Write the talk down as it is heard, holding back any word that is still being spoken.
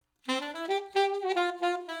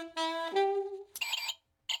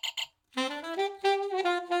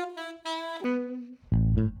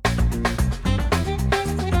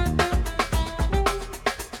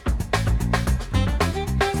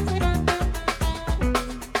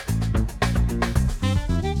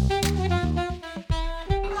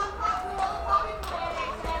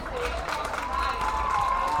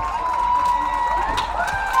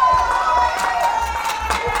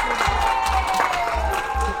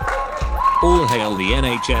All hail the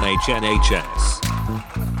NHNHNHS.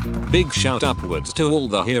 Big shout upwards to all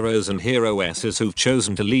the heroes and heroesses who've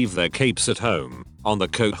chosen to leave their capes at home, on the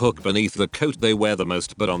coat hook beneath the coat they wear the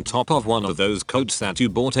most, but on top of one of those coats that you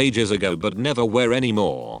bought ages ago but never wear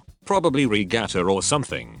anymore. Probably regatta or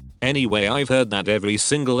something. Anyway, I've heard that every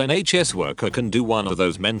single NHS worker can do one of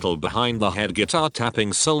those mental behind the head guitar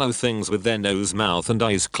tapping solo things with their nose, mouth and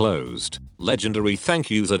eyes closed. Legendary thank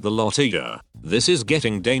yous at the lot of ya. This is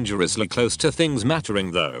getting dangerously close to things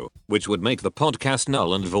mattering though, which would make the podcast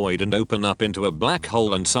null and void and open up into a black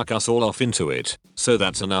hole and suck us all off into it. So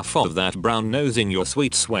that's enough of that brown nosing your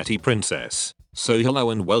sweet sweaty princess. So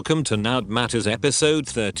hello and welcome to Now Matters episode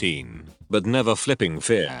 13. But never flipping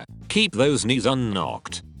fear. Keep those knees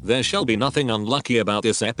unknocked. There shall be nothing unlucky about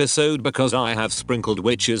this episode because I have sprinkled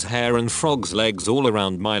witch's hair and frog's legs all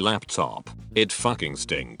around my laptop. It fucking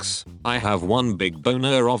stinks. I have one big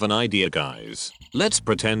boner of an idea, guys. Let's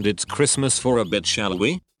pretend it's Christmas for a bit, shall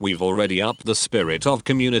we? We've already upped the spirit of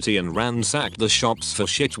community and ransacked the shops for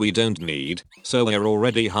shit we don't need, so we're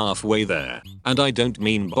already halfway there. And I don't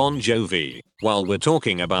mean Bon Jovi. While we're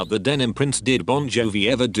talking about the Denim Prince, did Bon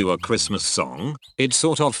Jovi ever do a Christmas song? It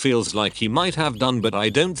sort of feels like he might have done, but I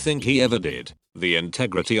don't think he ever did. The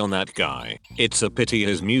integrity on that guy. It's a pity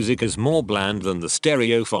his music is more bland than the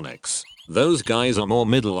Stereophonics. Those guys are more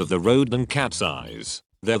middle of the road than Cat's Eyes.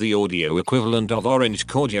 They're the audio equivalent of Orange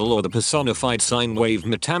Cordial or the personified sine wave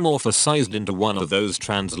metamorphosized into one of those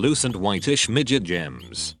translucent whitish midget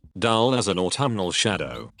gems. Dull as an autumnal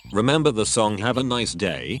shadow. Remember the song Have a Nice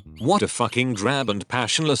Day? What a fucking drab and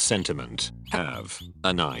passionless sentiment. Have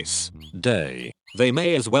a nice day. They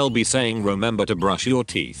may as well be saying remember to brush your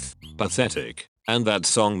teeth. Pathetic. And that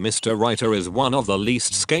song Mr. Writer is one of the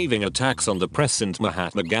least scathing attacks on the press since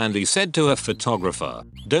Mahatma Gandhi said to a photographer,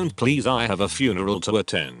 "Don't please, I have a funeral to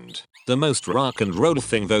attend." The most rock and roll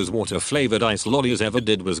thing those water-flavored ice lollies ever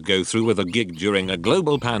did was go through with a gig during a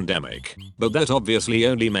global pandemic. But that obviously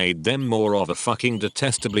only made them more of a fucking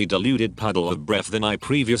detestably diluted puddle of breath than I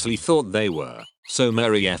previously thought they were. So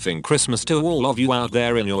Merry effing Christmas to all of you out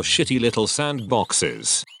there in your shitty little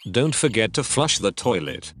sandboxes. Don't forget to flush the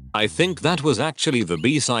toilet. I think that was actually the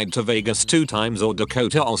B-side to Vegas 2 times or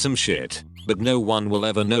Dakota or some shit. But no one will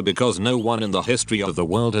ever know because no one in the history of the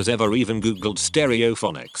world has ever even googled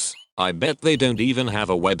Stereophonics. I bet they don't even have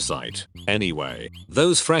a website. Anyway,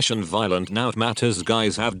 those fresh and violent Now Matters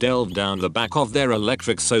guys have delved down the back of their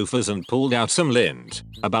electric sofas and pulled out some lint.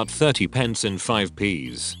 About 30 pence in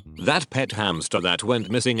 5p's. That pet hamster that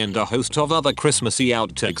went missing and a host of other Christmassy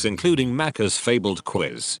outtakes including Macca's fabled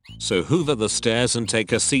quiz. So hoover the stairs and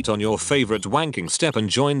take a seat on your favorite wanking step and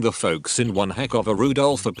join the folks in one heck of a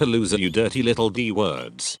Rudolph-a-palooza, you dirty little D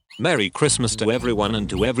words. Merry Christmas to everyone, and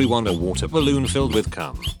to everyone a water balloon filled with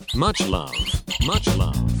cum. Much love. Much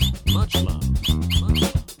love. Much love. Much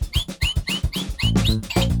love.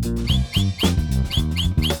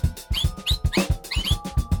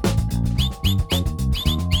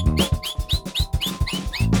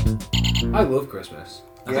 I love Christmas.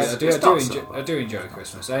 Yes, I do enjoy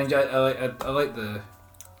Christmas. I like the.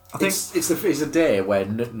 I think it's a day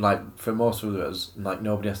when, like, for most of us, like,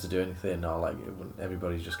 nobody has to do anything, or like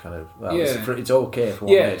everybody's just kind of it's okay for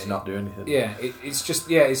one day to not do anything. Yeah, it's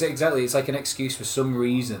exactly. It's like an excuse for some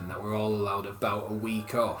reason that we're all allowed about a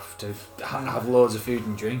week off to have loads of food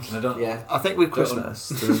and drink. And I don't. Yeah, I think with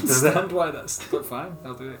Christmas, understand why that's. But fine,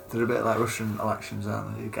 I'll do it. They're a bit like Russian elections,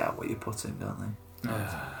 aren't they? You get out what you put in, don't they?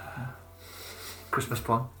 Christmas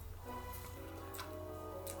plan.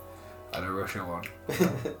 And a Russia one.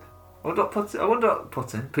 I wonder what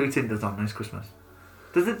Putin does on this Christmas.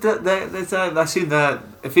 I assume that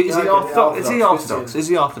if is he Orthodox? Is he Orthodox? Is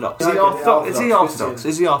he Orthodox? Is he Orthodox? Is he Orthodox?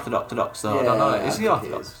 Is he Orthodox? Though I don't know. Is he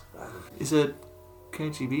Orthodox? He's a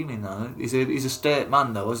KGB man though. He's a state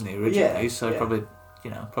man though, isn't he? Originally, so probably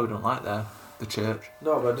don't like the church.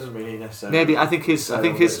 No, but it doesn't mean he necessarily. Maybe I think his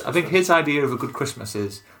idea of a good Christmas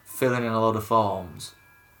is filling in a lot of forms.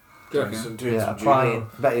 Applying.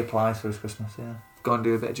 Bet he applies for his Christmas. Yeah. Go and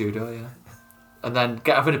do a bit of judo, yeah. And then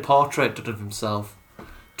having a portrait done of himself,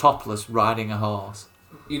 topless, riding a horse.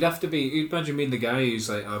 You'd imagine being the guy who's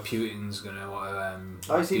like, oh, Putin's going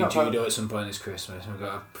to do judo at some point this Christmas. We've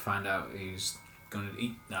got to find out he's going to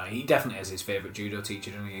eat. No, he definitely has his favourite judo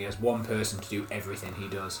teacher, doesn't he? He has one person to do everything he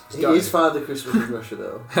does. He is Father Christmas in Russia,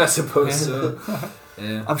 though. I suppose so.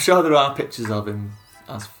 Yeah. I'm sure there are pictures of him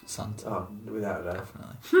as Santa. Oh, without a doubt.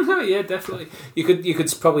 Definitely. Yeah, definitely. You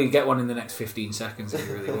could probably get one in the next 15 seconds if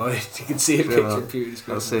you really wanted. You could see a picture of Putin's.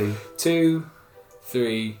 Let's see. 2,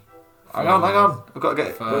 3. Hang on. I've got to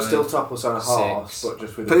get. We're still topless on a horse, but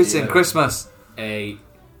just with Putin Christmas. 8.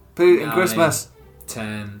 Putin 9, Christmas.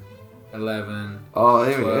 10, 11. Oh,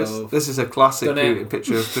 here 12. it is. This is a classic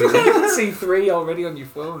picture of Putin. You can see 3 already on your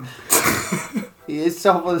phone. He is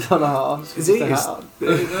topless on a horse. Is he?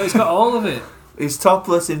 He's got all of it. He's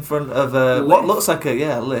topless in front of what looks like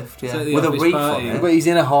a lift, yeah, with a wreath on it. But he's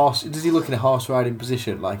in a horse. Does he look in a horse riding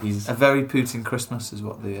position? Like he's a very Putin Christmas is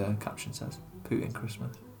what the caption says. Putin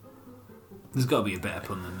Christmas. There's got to be a better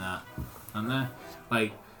pun than that, isn't there?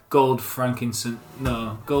 Like gold, frankincense,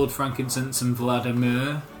 and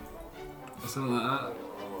Vladimir, or something like that.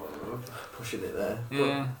 Pushing it there.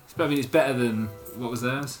 Yeah, it's better than what was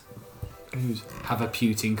theirs. Who's? Have a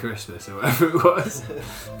Putin Christmas or whatever it was.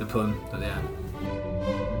 The pun at the end.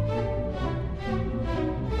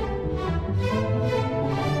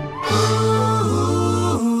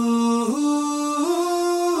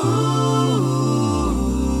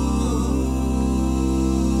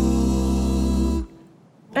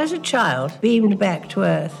 As a child, beamed back to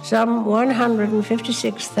Earth, some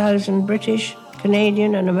 156,000 British,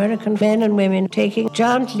 Canadian and American men and women taking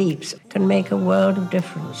giant leaps can make a world of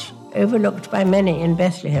difference, overlooked by many in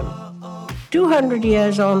Bethlehem. 200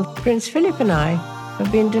 years on, Prince Philip and I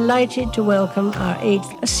have been delighted to welcome our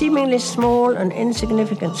 8th, a seemingly small and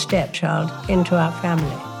insignificant stepchild, into our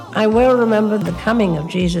family. I well remember the coming of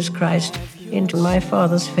Jesus Christ into my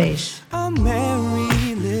father's face. A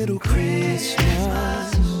merry little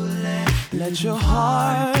Christmas, let your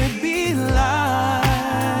heart be light.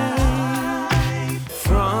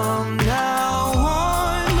 From now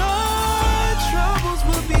on, our troubles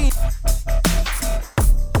will be.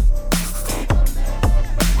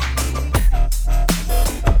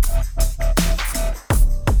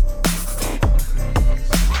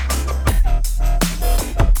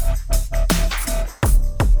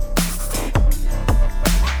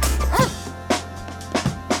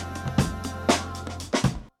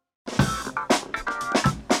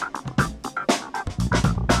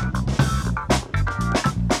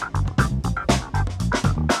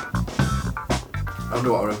 I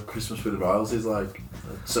wonder what our Christmas with the Royals is like.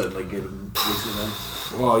 I'd certainly give them listening then.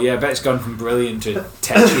 Well, yeah, I bet it's gone from brilliant to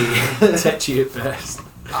tetchy at best.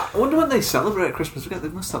 I wonder when they celebrate Christmas. They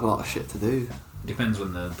must have a lot of shit to do. Depends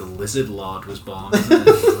when the Lizard Lord was born, isn't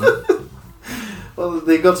it? Well,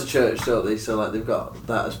 they go to church, don't they? So like they've got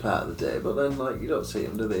that as part of the day, but then like you don't see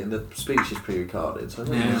them, do they? And the speech is pre-recorded, so I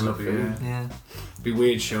don't think there's nothing. Yeah. It'd be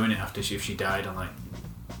weird showing it after if she died on like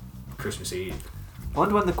Christmas Eve. I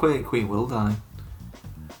wonder when the Queen will die.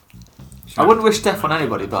 I wouldn't wish death on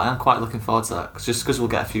anybody, but I am quite looking forward to that, just because we'll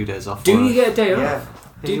get a few days off. Do you get a day off? Yeah.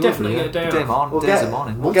 Do you definitely get a day off? Days of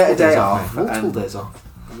mourning. We'll get a day off. Multiple days off.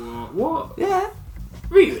 What? Yeah.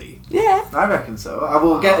 Really? Yeah. I reckon so. I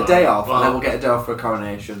will get a day off, and then we'll get a day off for a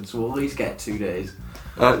coronation, so we'll at least get 2 days.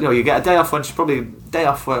 No, you get a day off when she's probably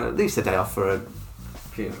at least a day off for a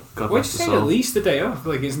funeral. Why'd you say at least a day off?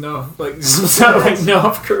 Like it's not like some sort of like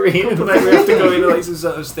North Korean, like we have to go into like some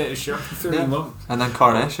sort of state of shock for 3 months. And then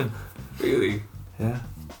coronation. Really? Yeah.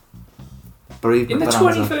 In the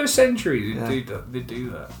 21st century, they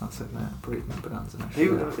do that. That's it, mate. Bereavement bonanza.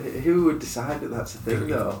 Who would decide that that's a thing,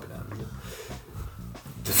 though?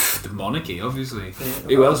 The monarchy, obviously.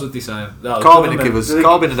 Yeah, Who else would decide? No, Corbyn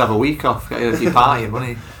would have a week off. Get a few partying,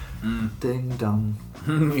 wouldn't he? Ding dong.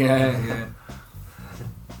 Yeah.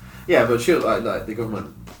 Yeah, but sure, like the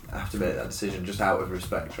government have to make that decision just out of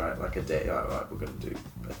respect, right? Like a day, like we're going to do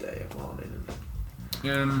a day of mourning.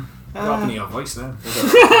 What happened to your voice then?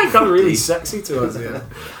 Got really sexy towards it.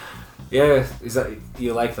 Yeah, is that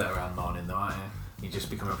you like that around morning though, aren't you? You just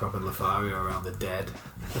become a proper Lothario around the dead.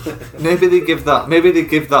 Maybe they give that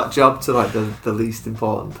job to like the least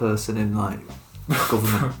important person in like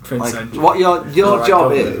government. Prince like, what your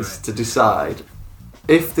job is to decide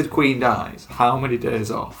if the Queen dies, how many days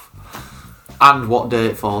off, and what day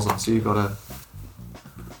it falls on. So you've got to.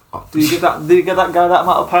 Do you get that guy that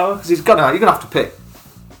amount of power? Because you're gonna have to pick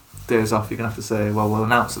days off. You're gonna have to say, well, we'll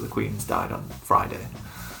announce that the Queen's died on Friday,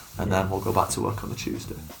 and then we'll go back to work on the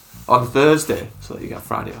Tuesday, on Thursday, so that you get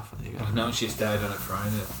Friday off. And you go. No, she's died on a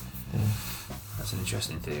Friday. Yeah. That's an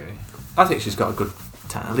interesting theory. I think she's got a good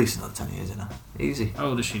 10, at least another 10 years in her. Easy. How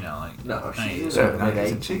old is she now? Like no, she's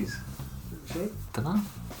mid-80s. She? Dunno.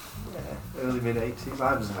 Yeah, early mid-80s.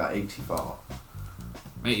 I was about 84.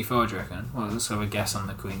 84, do you reckon? Well, let's have a guess on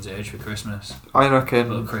the Queen's age for Christmas. I reckon. A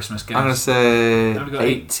little Christmas guess. I'm going to say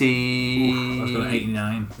 80. I was going to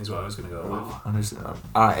 89 is what I was going to go with.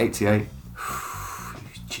 Alright, 88. You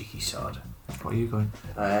cheeky sod. What are you going?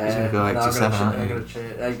 He's going to go 87, aren't you?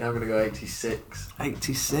 I'm going to go 86.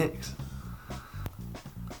 86?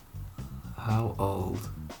 How old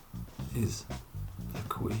is the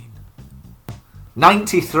Queen?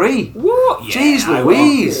 93! What? Jeez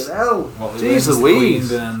Louise! Jeez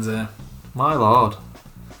Louise! My lord.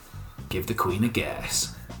 Give the Queen a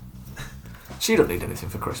guess. She don't need anything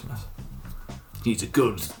for Christmas. Needs a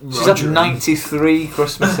good. She's had 93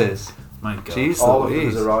 Christmases. My God. Jeez, all of them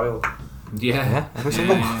as a royal. Yeah. Every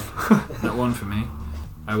single one. Not one for me.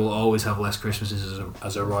 I will always have less Christmases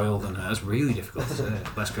as a royal than her. That's really difficult to say.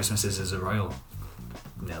 Less Christmases as a royal.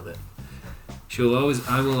 Nailed it.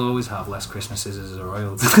 I will always have less Christmases as a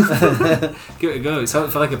royal. Give it a go. It's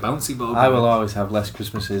like a bouncy ball. I will always have less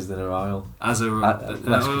Christmases than a royal. As a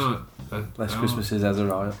less Christmases as a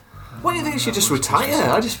royal. Why do you think she just retire?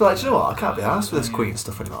 I just feel like, you know what? I can't be arsed with this Queen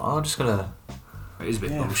stuff anymore. I'm just gonna. It is a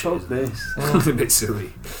bit bullshit. Fuck this. It's a bit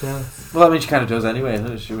silly. Yeah. Well, I mean, she kind of does anyway. I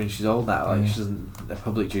mean, she's old now. Like, she doesn't. Their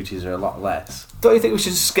public duties are a lot less. Don't you think we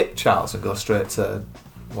should skip Charles and go straight to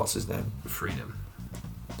what's his name? Freedom.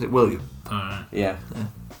 Is it William? Yeah.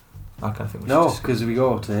 I kind of think we No, should. because if we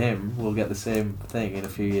go to him, we'll get the same thing in a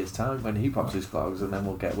few years' time when he pops his clogs, and then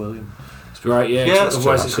we'll get William. Right, yeah. That's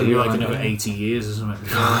otherwise, true, it's going to be like actually, another yeah. 80 years or something.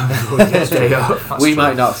 Before we get straight up. We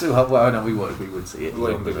might not. Well, no, we would. We would see it. We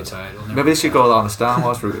wouldn't be retired. Maybe they should go down the Star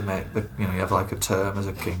Wars route and make you have like a term as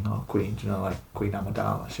a king or queen. You know, like Queen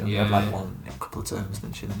Amidala. She only had like a couple of terms,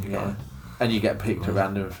 didn't she? Then you got. And you get picked at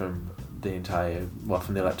random from the entire,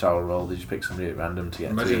 from the electoral roll. They just pick somebody at random to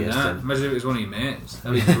get 3 years. Imagine if it was one of your mates.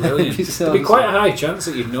 That'd be brilliant. There'd be quite a high chance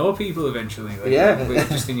that you'd know people eventually. Like, yeah.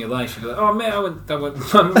 Just in your life, you'd be like, oh mate, I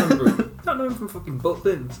remember him. Not knowing from fucking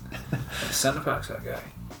Butlins. Centre Park's that guy.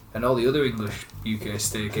 And all the other English UK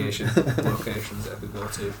staycation locations that I could go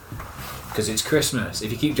to. Because it's Christmas.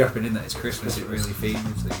 If you keep dropping in that it's Christmas, it really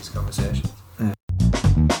feeds these conversations.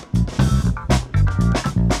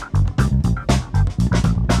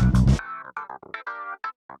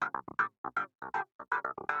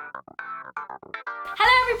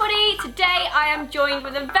 Hello everybody, today I am joined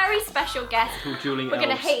with a very special guest. We're going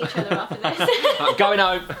to hate each other after this. Going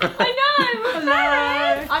home. I know.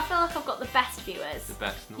 Hello. I feel like I've got the best viewers. The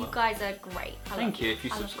best in the You world. guys are great. Thank you if you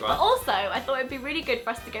But subscribe. also, I thought it'd be really good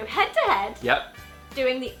for us to go head to head Yep.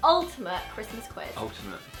 doing the ultimate Christmas quiz.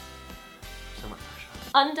 Ultimate. So much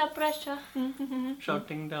pressure. Under pressure.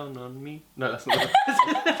 Shouting down on me. No, that's not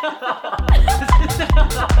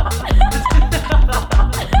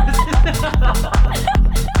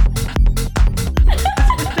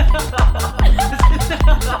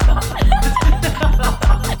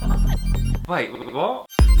Wait, what?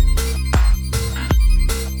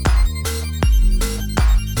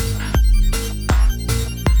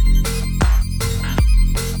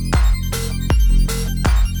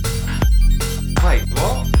 Wait,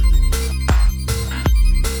 what?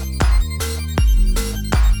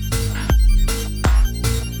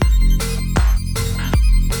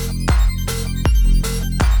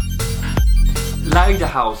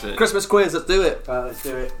 Lederhausen. Christmas quiz. Let's do it. Let's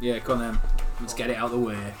do it. Yeah, come on then. Let's get it out of the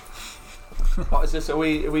way. What is this? Are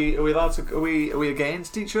we allowed to? Are we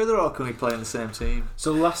against each other, or can we play in the same team?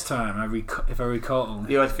 So last time, if I recall,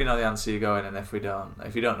 If you know the answer, you go in, and if you don't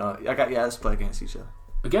know, let's play against each other.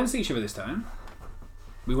 against each other this time.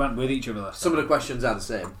 We went with each other last time. Some of the questions are the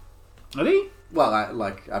same. Are they? Well,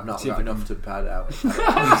 I've not See if got we enough to pad it out.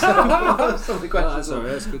 Some of the questions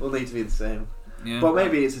will need to be the same. Yeah. But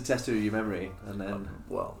maybe it's a test of your memory, and then.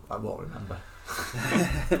 Well, I won't remember.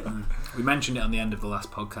 We mentioned it on the end of the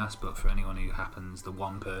last podcast, but for anyone who happens, the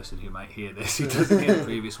one person who might hear this who doesn't hear the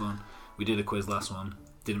previous one, we did a quiz last one,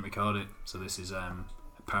 didn't record it, so this is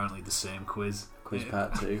apparently the same quiz. Quiz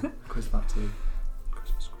part 2. Quiz part 2.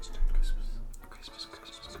 Christmas, Christmas, Christmas, Christmas,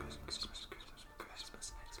 Christmas,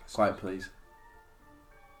 Christmas. Quiet, please.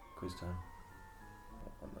 Quiz time.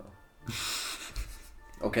 Oh, no.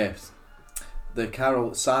 Okay. The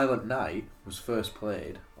carol Silent Night was first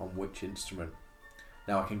played on which instrument?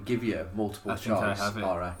 Now I can give you multiple choice, I have it.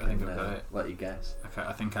 or I think can I've got it. let you guess. Okay,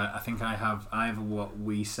 I think I have either what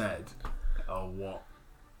we said or what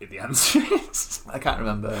the answer is. I can't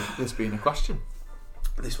remember this being a question.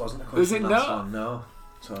 This wasn't a question. Was it last not? one, no.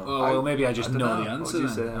 So Oh, well, maybe I just I don't know know. the answer. What would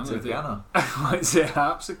you say? then. I'm It's a gonna think- piano. I might say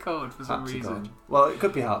harpsichord for some Harpsichord. reason. Well, it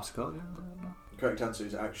could be harpsichord. Yeah. correct answer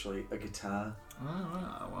is actually a guitar.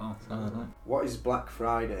 Oh, well. What is Black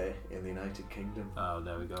Friday in the United Kingdom? Oh,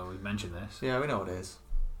 there we go. We've mentioned this. Yeah, we know what it is.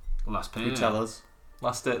 Last payday. You tell us.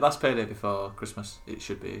 Last payday before Christmas. It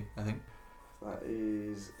should be, I think. That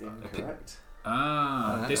is incorrect.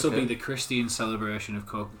 This will okay. be the Christian celebration of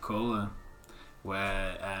Coca-Cola,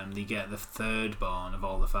 where they get the third born of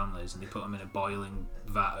all the families and they put them in a boiling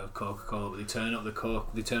vat of Coca-Cola. But they turn up the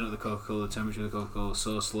Coca-Cola, the temperature of the Coca-Cola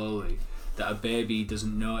so slowly that a baby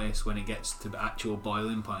doesn't notice when it gets to the actual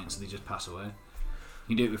boiling point, so they just pass away.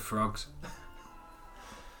 You can do it with frogs,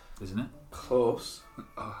 isn't it? Close.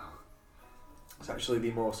 It's actually the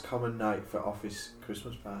most common night for office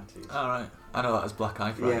Christmas parties. Alright. I know that as Black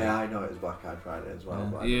Eye Friday. Yeah, I know it as Black Eye Friday as well.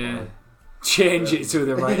 But Yeah. Change it to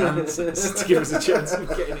the right answers to give us a chance of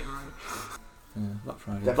getting it right. Yeah, Black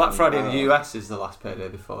Friday. Definitely Black Friday in the US is the last payday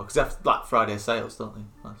before, because they have Black Friday sales, don't they?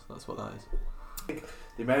 That's what that is.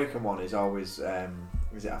 The American one is always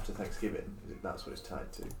is it after Thanksgiving? That's what it's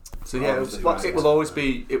tied to. So yeah, it will always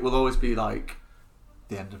be like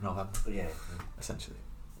the end of November. Yeah, essentially.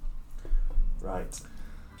 Right.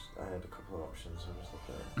 I had a couple of options. I'm just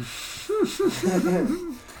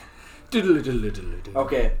looking at it.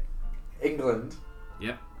 Okay, England.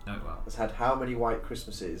 Yep. No, well. Has had how many white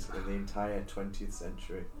Christmases in the entire 20th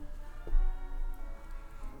century?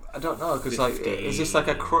 I don't know, because like, is this like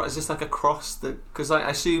a cross that? Because I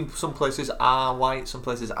assume some places are white, some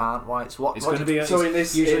places aren't white. So it's going to be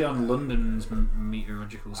usually on London's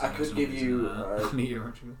meteorological. I could give you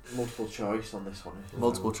multiple choice on this one.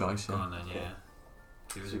 Multiple choice. Yeah. Go on then, yeah.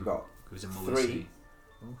 So you've got it was a 3,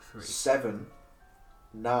 7,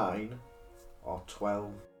 9, or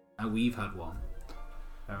 12. We've had one.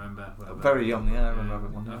 I remember. Very young, yeah. I remember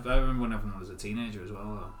having one. I remember when everyone was a teenager as well.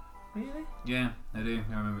 Though. Really? Yeah, I do.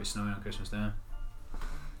 I remember it snowing on Christmas Day.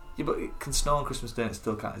 Yeah, but it can snow on Christmas Day and it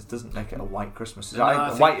still can't. It doesn't make it a white Christmas. Is it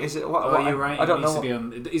What, you're right. I don't know.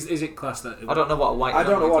 Is it class that? I don't know what a white. I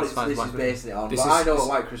don't know what this is basing it on. But I know what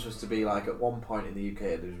white Christmas to be like. At one point in the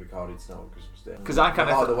UK, there was recorded snow on Christmas Day. Because I kind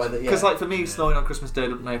of because like for me, snowing on Christmas Day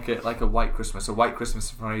doesn't make it like a white Christmas. A white Christmas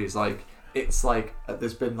for me is like. It's like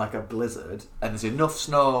there's been like a blizzard and there's enough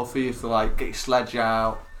snow for you to like get your sledge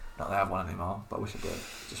out. Not that I have one anymore, but I wish I did,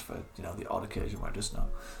 just for the odd occasion where it does snow.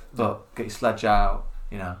 But get your sledge out,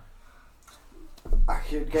 I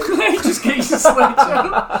could get just get your sledge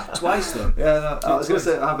out twice though. Yeah, no, I was gonna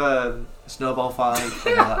say have a snowball fight.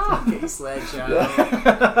 Get your sledge out.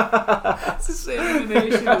 Yeah. It's the same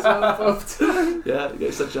animation as well, both times. Yeah, get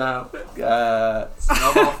your sledge out.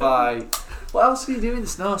 Snowball fight. What else can you do in the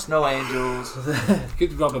snow? Snow angels. You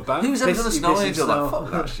could rob a bank. Who's ever done a snow angel? Like,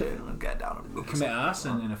 fuck that shit. And get down and commit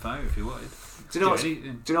arson in a fire if you wanted. Do you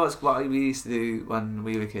know what we used to do when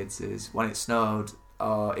we were kids? Is when it snowed,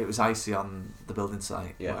 it was icy on the building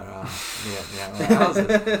site. Yeah.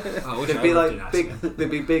 There'd be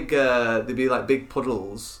like big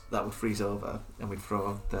puddles that would freeze over, and we'd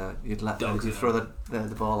throw you'd throw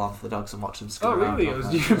the ball on for the dogs and watch them skid around. Oh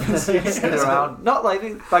really? Skid around. Not like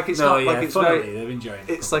it's not like it's funny, very. They're enjoying it.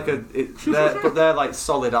 It's like they're like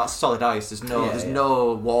solid ice. There's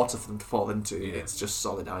no water for them to fall into. Yeah. It's just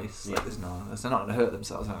solid ice. Yeah. Like they're not going to hurt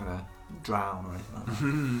themselves. They're not going to drown or anything like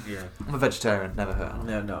that. Yeah. I'm a vegetarian. Never hurt.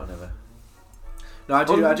 No, never. No, I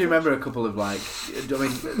do remember a couple of like. I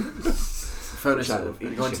mean, furniture.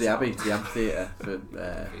 Going to the Abbey, to the amphitheatre for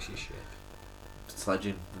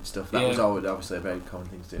sledging and stuff. That was always obviously a very common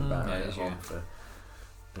thing to do back at home for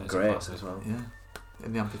grapes as well. Yeah.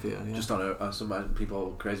 In the amphitheatre, yeah. Just on some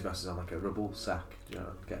people, crazy bastards on like a rubble sack,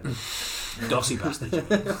 getting Dossy bastards.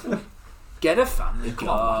 Get a family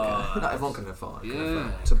car. Not everyone can afford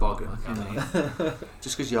a toboggan.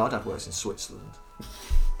 Just because your dad works in Switzerland.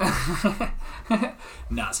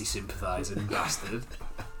 Nazi sympathising bastard.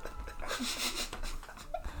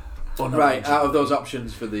 Right, out of those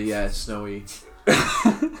options for the snowy,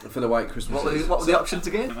 for the white Christmas. What were the options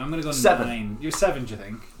again? I'm going to go 7. 9. You're 7, do you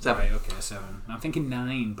think? 7. Right, okay, 7. I'm thinking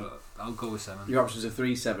 9, but I'll go with 7. Your options are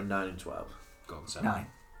 3, 7, 9 and 12. Go with 7. 9.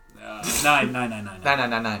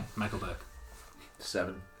 9. Michael Burke.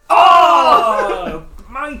 7. Oh!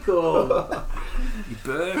 Michael! You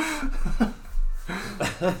Burke.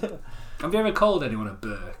 Have you ever called anyone a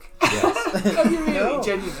Burke? Yes. Have you really? No.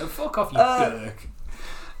 Genuinely? Fuck off, you Burke.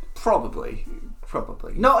 Probably.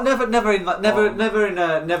 No, never in a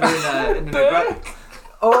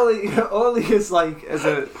only as like as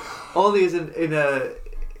a only as in a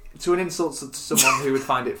to an insult to someone who would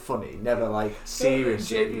find it funny. Never like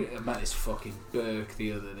seriously. I met this fucking Burke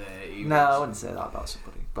the other day. I wouldn't say that about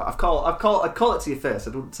somebody. But I'd call it to your face.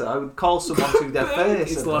 I would call someone to their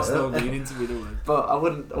face. It's lost no meaning to me, the word. But I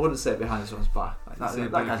wouldn't say it behind someone's back. Like,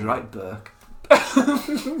 that guy's right, Burke.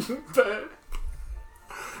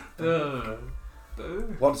 Burke.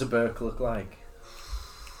 What does a Burke look like?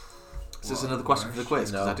 Is this another question for the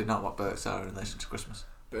quiz? Because I did not know what Burks are in relation to Christmas.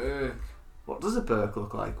 Burke. What does a Burke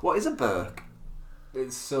look like? What is a Burke?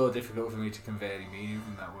 It's so difficult for me to convey any meaning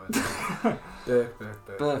from that word. Burke.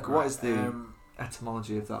 Burke. What is the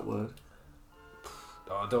etymology of that word?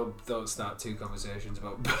 Oh, don't start two conversations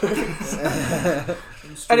about Burks.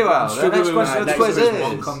 Anyway, the next question for the quiz is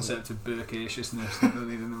one concept of Burkeaciousness.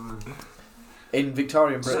 In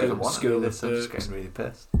Victorian Britain, I'm just getting really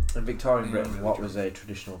pissed. In Victorian Britain, what was a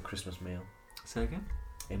traditional Christmas meal? Say again?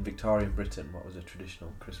 In Victorian Britain, what was a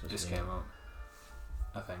traditional Christmas This meal? came up,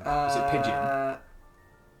 I think. Was it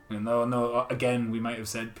pigeon? No. Again, we might have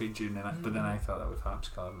said pigeon, but then I thought that was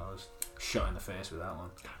harpsichord, and I was shot in the face with that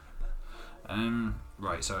one.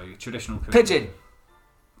 Right, sorry. Traditional Christmas. Pigeon.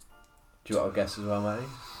 Do you want to guess as well, Matty?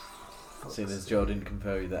 Seeing as Joe didn't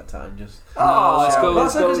compare you that time, just... Let's go.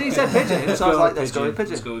 That's because he said pigeon. So I was like, let's go with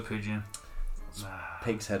pigeon. Let's go with pigeon.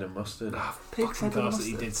 Pig's head and mustard. Pig's head and mustard.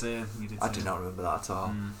 He did say. I do not remember that at all.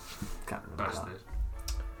 Can't remember Bastard.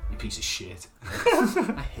 You piece of shit.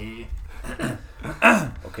 I hate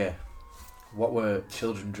Okay. What were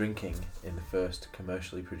children drinking in the first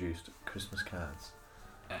commercially produced Christmas cards?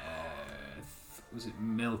 Was it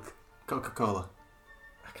milk? Coca-Cola.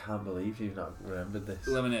 I can't believe you've not remembered this.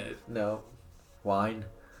 Lemonade. No. Wine.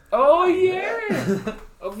 Oh yeah!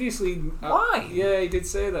 Obviously. Why? Yeah, he did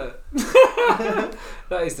say that.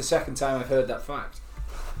 That is the second time I've heard that fact.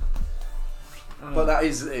 But that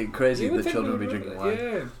is crazy You would that think children we would be would, drinking wine.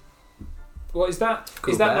 Yeah. What is that?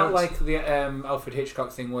 Cool Is that not parents. like the Alfred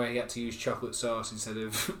Hitchcock thing where he had to use chocolate sauce instead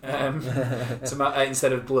of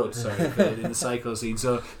instead of blood? Sorry, in the Psycho scene.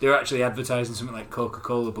 So they're actually advertising something like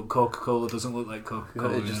Coca-Cola, but Coca-Cola doesn't look like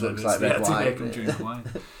Coca-Cola. It just looks like red they had to wine. make them drink wine.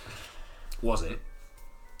 Was it?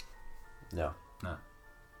 No. No.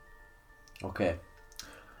 Okay.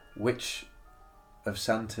 Which of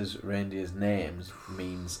Santa's reindeer's names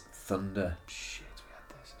means thunder? Shit, we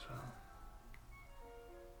had this as well.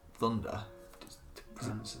 Thunder.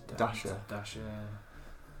 Dasher. Dasher.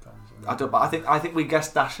 I don't. But I think we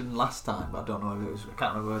guessed Dasher last time, but I don't know if it was. I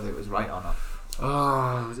can't remember whether it was right or not.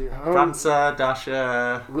 Oh, was it? Prancer,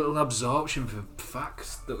 Dasher. Little absorption for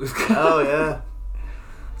facts that was. Oh yeah.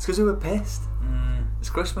 It's because we were pissed. It's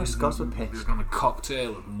Christmas. Because we're We've pissed. got a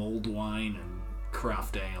cocktail of mulled wine and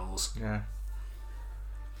craft ales. Yeah.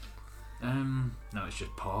 No, it's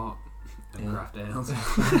just port and craft ales.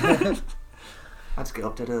 I had to get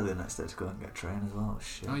up dead early the next day to go and get a train as well.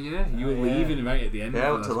 Shit. Oh yeah, you were leaving right at the end. Yeah, I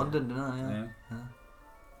of went to that. London, didn't I?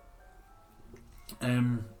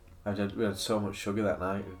 Yeah. We had so much sugar that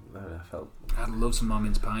night. I felt. I'd love some more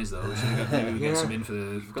mince pies though. We should maybe get some in for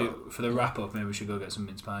the wrap up. Maybe we should go get some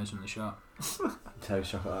mince pies from the shop. Terry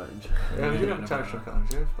chocolate orange. Yeah, we did have a Terry chocolate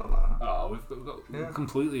orange. Yeah, forgot about that. Oh, we've got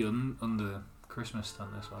completely under Christmas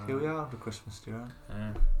on this one. Here we are, the Christmas dinner.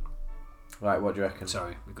 Yeah. Right, what do you reckon?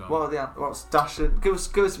 Sorry, we're going. What are the what's Dasher? Give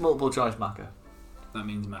us multiple choice, Macca. That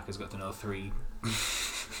means Mac has got to know 3.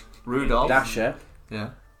 Rudolph. Dasher,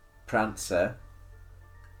 Yeah. Prancer,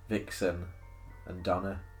 Vixen, and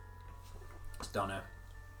Donna. It's Donna.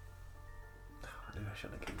 I knew I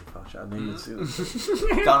shouldn't have kicked the flash. I knew you'd see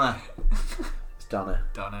this. Donna. It's Donna.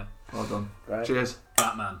 Donna. Well done. Right. Cheers.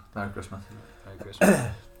 Batman. Merry Christmas. Merry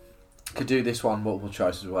Christmas. Could do this one multiple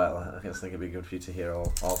choice as well. I think it'd be good for you to hear all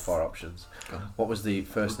 4 options. What was the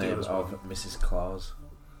first We'll do name as well. of Mrs. Claus?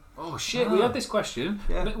 Oh shit, we had this question.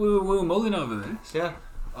 Yeah. We were mulling over this. Yeah.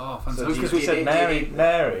 Oh, fantastic. Because we said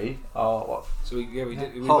Mary, or what? So we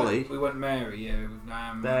did. Holly. We went Mary.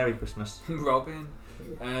 Yeah. Merry Christmas. Robin.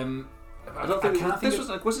 I don't think I can't think this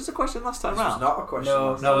was this a question last time This was round? not a question.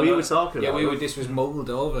 No, we were talking about we were. it. This was mulled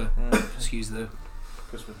over. Yeah. Excuse the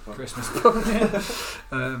Christmas pun. Christmas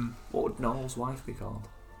pun. What would Noel's wife be called?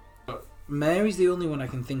 Mary's the only one I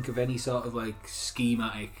can think of any sort of like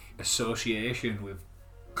schematic association with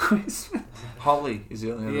Christmas. Holly is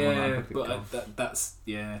the only other one I Yeah, could think of. but that's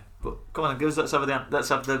yeah. But come on, let's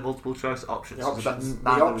have the multiple choice options. The options, That's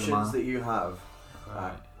neither of them options are. that you have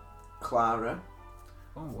are Clara,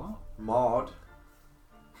 Oh what? Maud,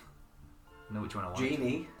 I know which one I want.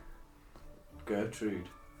 Jeannie, Gertrude.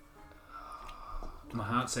 My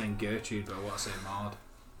heart's saying Gertrude, but I want to say Maud.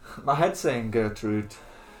 My head's saying Gertrude,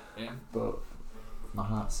 Yeah. but my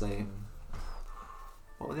heart's saying.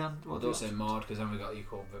 What were the I what don't say Maud because then we got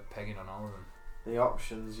equal pegging on all of them. The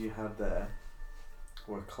options you had there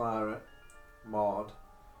were Clara, Maud,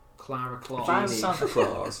 Clara Claus. If I was Santa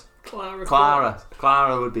Claus, Clara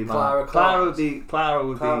Clara would be Clara mine. Claus. Clara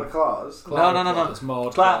would Clara be. Claus. No. It's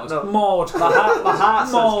Maud Cla- Claus. no. Maud. My heart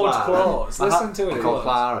says Maud Clara. Claus. My Listen heart- to it. I call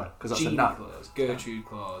Clara because that's a Jeannie nut. Claus. Gertrude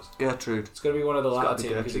Claus. Gertrude. It's going to be one of the It's latter gotta be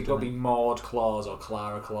two because Gertrude, it's going to be isn't Maud Claus or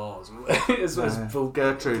Clara Claus. It's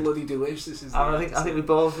Gertrude. bloody delicious. Is I think we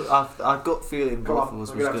both. Our gut feeling Come both on, of us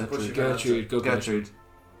we're was gonna have to push Gertrude. you down. Gertrude. Go Gertrude.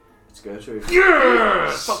 It's Gertrude.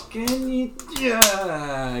 Yes! Fucking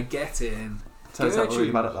yeah! Get in. Turns out we're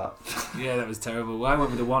really Gertrude. bad at that. Yeah, that was terrible. Well, I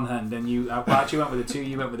went with the one hand, then you actually went with the 2,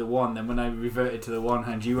 you went with the 1, then when I reverted to the one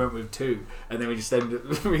hand, you went with 2, and then we just ended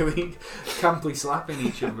up really camply slapping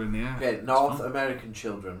each other in the air. Okay, North American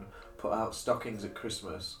children put out stockings at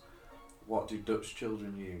Christmas. What do Dutch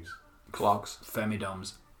children use? Clogs.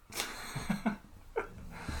 Femidoms.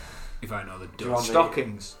 If I know the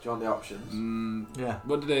stockings. Do you want the options? Yeah.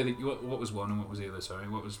 What was one and what was the other? Sorry,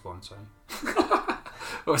 what was one? Sorry.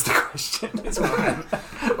 What was the question?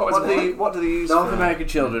 What do they use? North American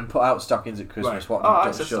children put out stockings at Christmas. Right. What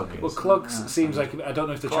I said stockings? Well, clogs seems like I don't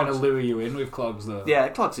know if they're trying to lure you in with clogs though. Yeah,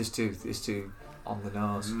 clogs is too on the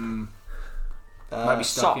nose. Might be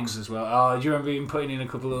stockings as well. Oh, do you remember even putting in a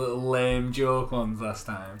couple of little lame joke ones last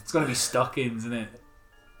time? It's got to be stockings, isn't it?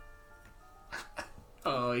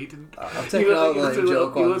 Oh, he didn't. I've taken all the lame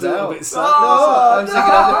joke ones out.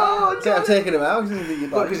 I'm taking them out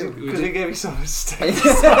because he gave you some mistakes.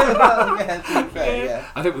 Yeah.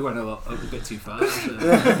 I think we went a bit too far.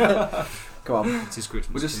 Come on. It's his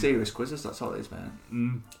Christmas. We're just serious quizzes, that's all it is,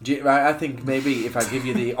 man. Right, I think maybe if I give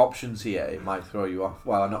you the options here, it might throw you off.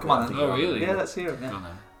 Well, I'm not. Come on. Oh, really? Yeah, let's hear it. Yeah.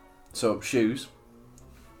 So, shoes,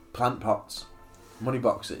 plant pots, money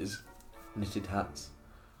boxes, knitted hats.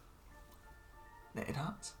 Knitted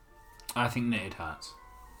hats? I think knitted hats.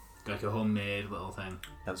 Like a homemade little thing.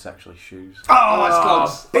 That's actually shoes. Oh, it's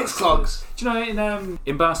clogs. It's clogs. Do you know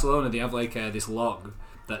in Barcelona they have like this log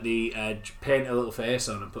that they paint a little face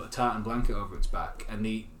on and put a tartan blanket over its back, and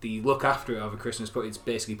they look after it over Christmas. Put its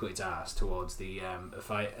ass towards the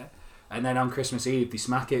fighter, and then on Christmas Eve they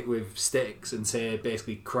smack it with sticks and say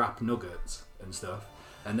basically crap nuggets and stuff.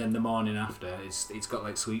 And then the morning after, it's got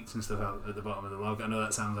like sweets and stuff out at the bottom of the log. I know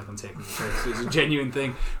that sounds like I'm taking the piss, but it's a genuine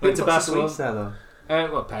thing. Went to Barcelona. Sweets there though?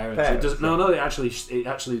 Well, parents. It doesn't, no. It actually,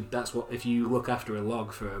 that's what if you look after a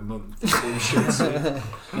log for a month. It should see.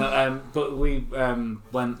 No, but we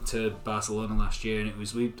went to Barcelona last year, and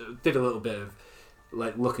we did a little bit of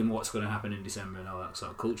like looking what's going to happen in December and all that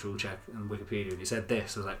sort of cultural check on Wikipedia, and it said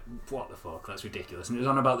this. I was like, what the fuck? That's ridiculous. And it was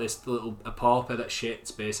on about this a pauper that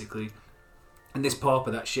shits basically. And this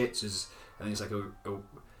pauper that shits is, I think it's like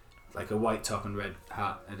a white top and red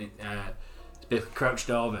hat, and it's basically crouched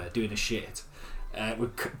over doing a shit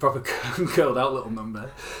with proper curled out little number,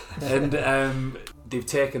 and they've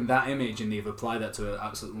taken that image and they've applied that to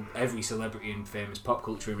absolutely every celebrity and famous pop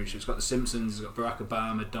culture image. It's got the Simpsons, it's got Barack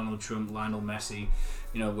Obama, Donald Trump, Lionel Messi,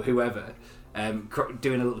 whoever.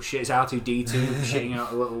 Doing a little shit. It's R2D2 shitting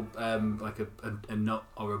out a little like a nut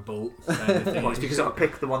or a bolt kind of thing. It's because you got to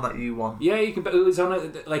pick the one that you want. Yeah, you can. It was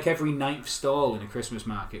on like every 9th stall in a Christmas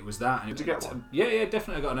market was that. And Did you get one? Yeah,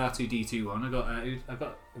 definitely. I got an R2D2 one. I got a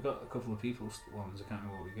couple of people's ones. I can't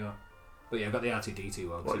remember what we got. But yeah, I got the R2D2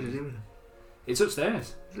 one. What did you do with it? It's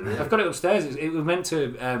upstairs. I've got it upstairs. It was meant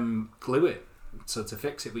to glue it. So to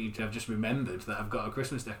fix it, I've just remembered that I've got a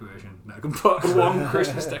Christmas decoration that I can put one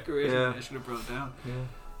Christmas decoration that I should have brought down. Yeah.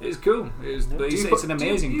 It's cool. It's an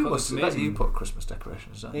amazing colour. You put Christmas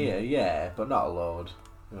decorations, don't you? Yeah, but not a load.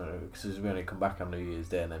 Because we only come back on New Year's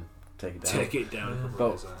Day and then take it down. Yeah.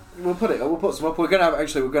 But we'll put some up. We're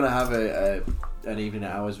gonna have an evening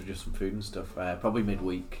at ours with just some food and stuff. Probably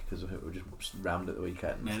midweek because we're just rammed at the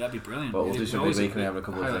weekend. Yeah, that'd be brilliant. But we'll do some midweek and have a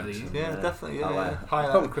couple of things. Yeah, definitely. Yeah,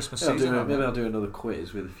 highlight the Christmas season. Maybe I'll do another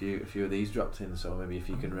quiz with a few of these dropped in. So maybe if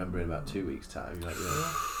you can remember in about 2 weeks' time, you might be able.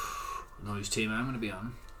 Know whose team I'm going to be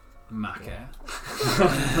on. Macca.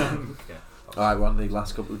 Alright,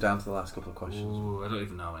 down to the last couple of questions. Ooh, I don't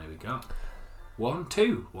even know how many we got. 1,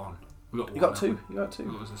 2, 1. We got one. You got two.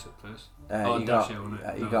 What was this at first? You got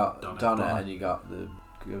Donna and you got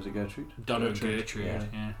was it Gertrude? Donna and Gertrude,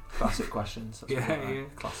 yeah. Classic questions. Yeah.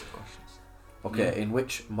 Classic questions. Okay, in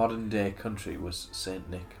which modern day country was Saint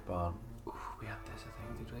Nick born? Ooh, we had this, I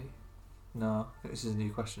think, did we? No, this is a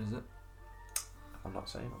new question, is it? I'm not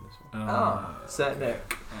saying on this one. Saint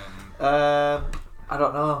Nick. I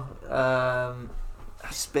don't know.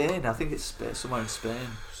 Spain. I think it's somewhere in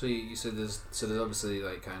Spain. So you said there's obviously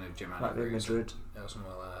like kind of Germanic roots Madrid or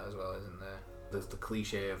somewhere like that as well, isn't there? There's the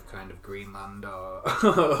cliche of kind of Greenland or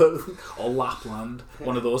Lapland,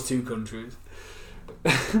 one of those two countries.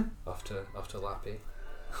 off to Lappy.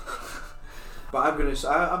 But I'm gonna.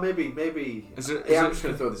 I maybe. I'm just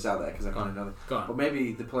gonna throw this out there because I can't know. But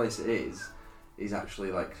maybe the place it is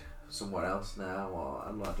actually like somewhere else now, or I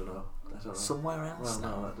don't know. Somewhere else?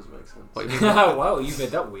 Well, no, that doesn't make sense. What, you mean wow, you made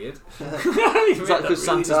that weird. Is that because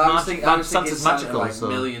Santa's magical? Like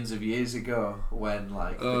millions of years ago, when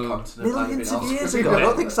like the continent. Millions of years ago. I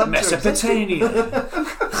don't think Santa Mesopotamia.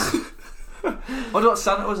 I thought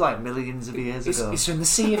Santa was like millions of years ago. It's from the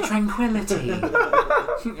Sea of Tranquility.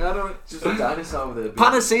 Just a dinosaur with a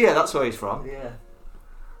Panacea. That's where he's from. Yeah.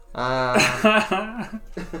 I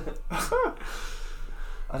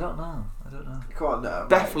don't know. Come on, no.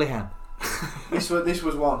 Bethlehem. This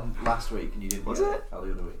was one last week, and you didn't. Was get it? The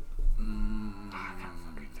other week.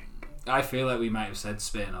 I feel like we might have said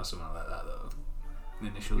Spain or something like that though.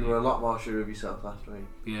 Initially, you were a lot more sure of yourself last week.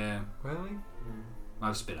 Yeah. Really? Well,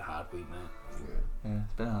 it's been a hard week, mate. Yeah,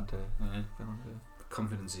 it's been a hard day. Yeah.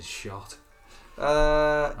 Confidence is shot.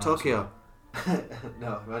 Tokyo.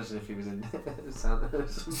 No, imagine if he was in Santa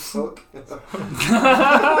some fuck.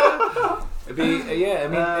 It'd be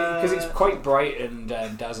because it's quite bright and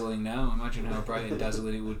dazzling now. Imagine how bright and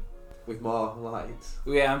dazzling it would. With more lights.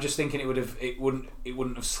 Yeah, I'm just thinking it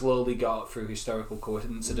wouldn't have slowly got through historical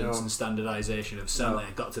coincidence and standardisation of suddenly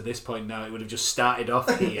it got to this point now. It would have just started off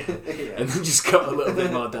here and then just got a little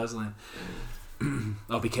bit more dazzling.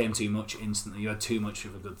 Or became too much instantly. You had too much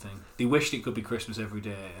of a good thing. They wished it could be Christmas every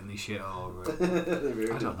day, and they shit all over it.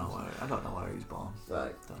 I don't know where he was born.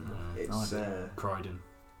 Right. It's Croydon.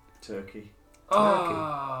 Turkey.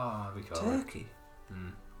 Oh, Turkey.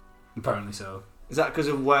 Apparently so. Is that because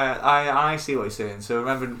of where I see what you're saying? So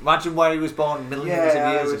imagine where he was born millions of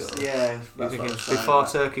years ago. Yeah, before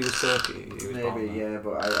Turkey was Turkey. He was born there.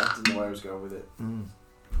 But I didn't know where I was going with it.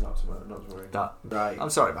 Not to worry. Right. I'm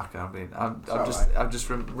sorry, Becca. I'm just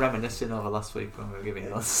reminiscing over last week when we were giving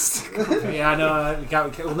you this. Yeah, I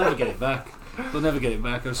know. We'll never get it back. We'll never get it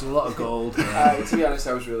back. There's a lot of gold. To be honest,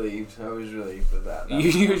 I was relieved. with that.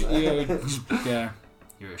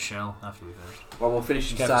 You're a shell after we finished. Well, we'll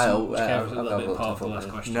finish in style. A little bit apart for the last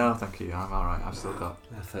question. No, thank you. I'm alright. I've still got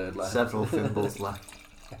a third left. Several thimbles left.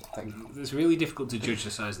 It's really difficult to judge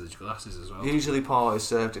the size of the glasses as well. Usually port is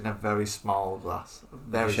served in a very small glass.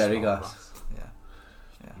 Very sherry small glass. Yeah.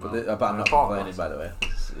 But I'm not complaining, by the way.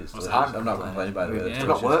 I'm not complaining, by the way. I've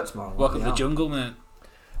got work tomorrow. Welcome to the jungle, mate.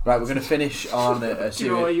 Right, we're going to finish on a serious... Do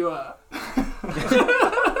you know where you are?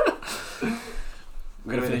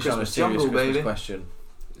 We're going to finish on a serious Christmas question.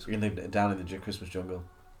 We're going to down in the Christmas jungle.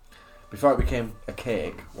 Before it became a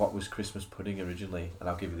cake, what was Christmas pudding originally? And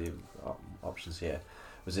I'll give you the options here.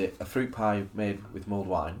 Was it a fruit pie made with mulled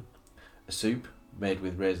wine, a soup made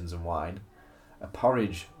with raisins and wine, a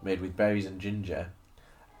porridge made with berries and ginger,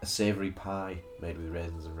 a savoury pie made with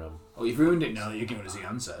raisins and rum? Oh, you've ruined it now that you're giving us the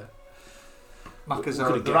answer.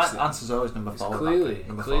 The right answer's always number 4. Clearly,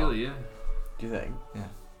 yeah. Do you think? Yeah.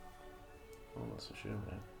 Oh, that's for sure,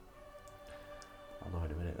 mate. I'll know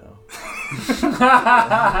in a minute, though.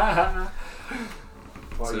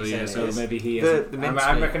 So maybe he is. The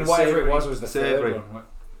I reckon whatever it was the savoury. third one.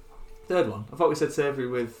 Third one? I thought we said savoury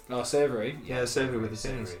with... Oh, savoury? Yeah, savoury with the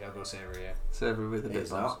savoury. things. I'll go savoury, yeah. Savoury with the bits.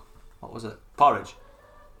 It's not. What was it? Porridge?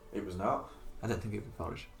 It was not. I don't think it was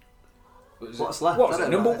porridge. What's left? What was it,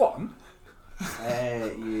 number 1?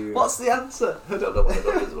 What's the answer? I don't know what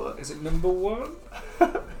the numbers were. Is it number 1?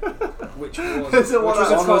 Which one? It's a 1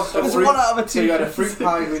 out of a 2. So you had a fruit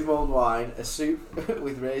pie with mulled wine, a soup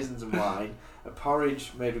with raisins and wine, a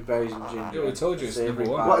porridge made with berries and ginger. Yeah, we told you it's number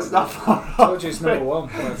 1. What's that for? I told you it's number 1.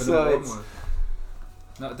 Whatever So number 1 it's... was.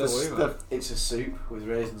 No, don't worry about it. It's a soup with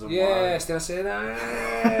raisins and wine. Yes, did I say that?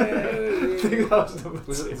 I think that was number 2.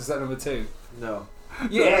 Was that number 2? No.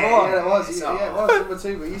 Yeah, it was. Yeah, it was number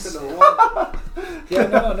 2, but you said number 1. Yeah,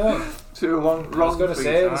 no. 2 and 1 wrong. I was going to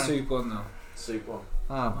say the soup one though. Soup one.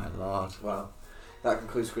 Oh my lord. Well, that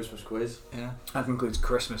concludes Christmas quiz. Yeah. That concludes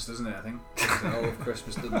Christmas, doesn't it? I think. Is all of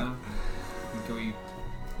Christmas done now? Can we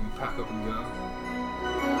pack up and go?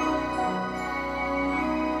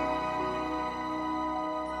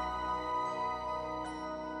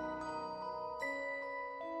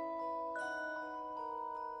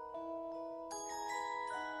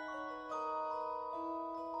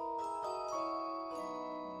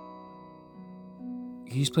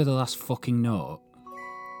 Can you just play the last fucking note?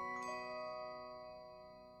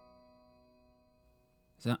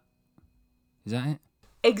 Is that it?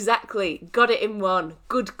 Exactly. Got it in one.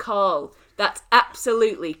 Good call. That's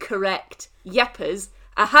absolutely correct. Yeppers.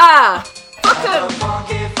 Aha! Fuck 'em!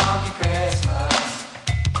 Funky, funky Christmas.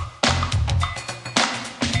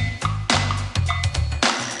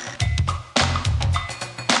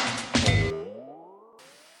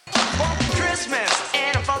 Funky Christmas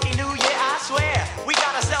and a funky New Year, I swear. We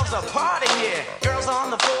got ourselves a party here. Girls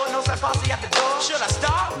on the floor, no side posse at the door. Should I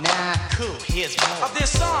start? Nah, cool, here's more of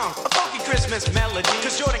this song, a funky Christmas melody.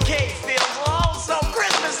 Cause Jordan K feels oh so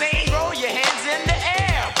Christmassy. Throw your hands in the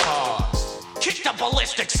air, pause. Kick the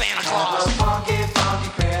ballistic Santa Claus. Funky, funky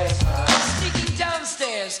Christmas. Sneaking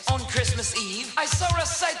downstairs on Christmas Eve, I saw a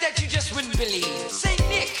sight that you just wouldn't believe. Saint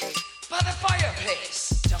Nick by the fireplace,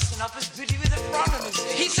 dusting up his booty with a front on his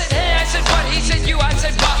head. He said, hey, I said what? He said you, I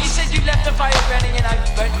said what? He said you left the fire burning and I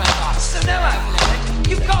burnt my box. So now I've learned,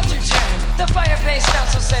 you've got your turn. The fireplace down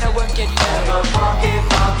so Santa won't get burned. Funky,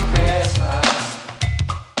 funky Christmas.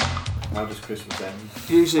 How does Christmas end?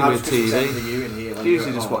 Usually with Christmas end TV. for you in here when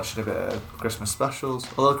Usually you're just at home? watching a bit of Christmas specials.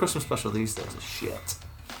 Although Christmas special these days is shit.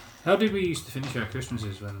 How did we used to finish our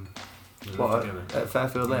Christmases when What, at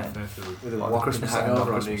Fairfield Lane? Yeah, Fairfield. With a What, walking Christmas stand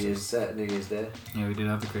hangover on on New Christmas Year's Day. Yeah, we did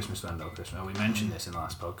have the Christmas stand on Christmas. We mentioned this in the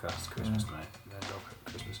last podcast. Christmas night,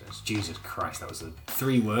 Christmas. Jesus Christ, that was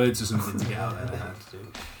 3 words or something to get out there. I had to do.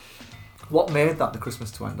 What made that the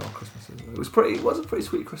Christmas to end on Christmas? It was a pretty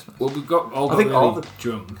sweet Christmas. Well, we got all really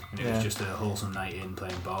drunk, and it was just a wholesome night in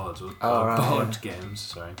playing board games.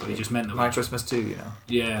 Sorry, but it just meant that My Christmas too, you know.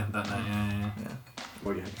 Yeah, that night. Yeah.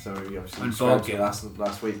 Well, yeah, so you obviously And described board it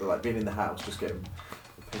last week, but like being in the house, just getting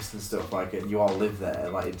pissed and stuff, like, and you all live there,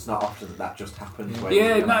 like, it's not often that just happens. Where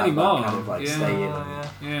you're not anymore. kind of, like, stay in.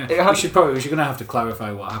 We're gonna have to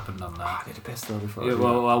clarify what happened on that. I need a piss though before. Yeah,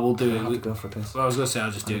 well, we'll do it. I have to go for a piss. Well, I was gonna say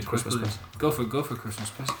I'll just do it Christmas quickly. piss. Go for Christmas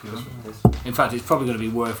piss. In fact, it's probably going to be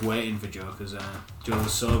worth waiting for Joe because Joe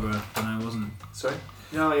was sober and I wasn't. Sorry?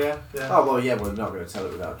 No, yeah. Oh, well, yeah, we're not going to tell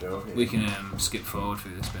it without Joe. Yeah. We can skip forward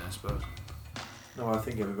through this bit, I suppose. No, I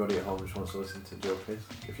think everybody at home just wants to listen to Joe piss.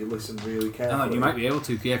 If you listen really carefully. Oh, you might be able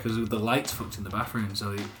to, yeah, because the lights fucked in the bathroom,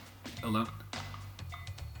 so you... Hold on.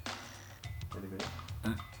 Any minute.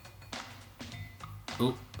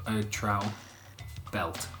 Oh, a trowel.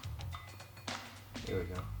 Belt. Here we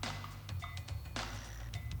go.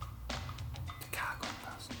 The car going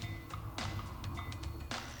past.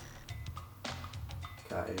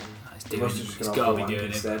 Can't hear you. It's You doing must have it. just It's gone got to off be the doing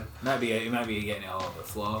wank it. instead. It might be getting it all over the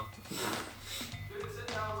floor.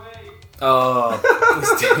 Oh,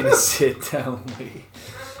 he's doing a sit down wee.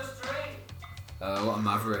 What a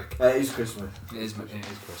maverick. It is Christmas. It is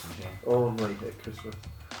Christmas, yeah. Only at Christmas.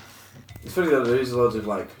 It's funny that there is loads of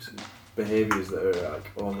like behaviours that are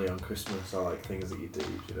like only on Christmas or like things that you do.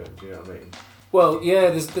 Do you know what I mean? Well,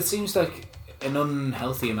 yeah, there seems like an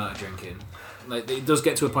unhealthy amount of drinking. Like it does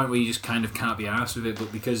get to a point where you just kind of can't be arsed with it,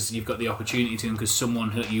 but because you've got the opportunity to, and because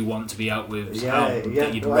someone that you want to be out with,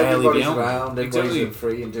 that you'd rarely be out. Around, exactly. Everybody's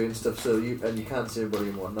free and doing stuff, so you can't see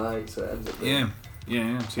everybody in one night, so it ends up being...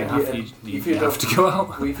 Yeah. So you have to go out.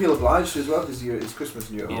 Well, you feel obliged to as well because it's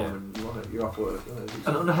Christmas and you're at home and you're off work.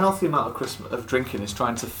 An unhealthy amount of drinking is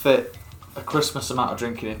trying to fit a Christmas amount of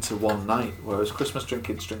drinking into one night, whereas Christmas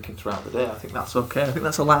drinking's drinking throughout the day. I think that's okay. I think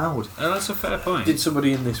that's allowed. That's a fair point. Did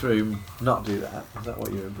somebody in this room not do that? Is that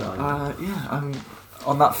what you're implying? Yeah, I mean,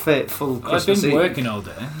 on that fateful Christmas I've been Eve, working all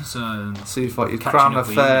day, so you thought you'd cram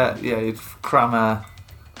you'd cram a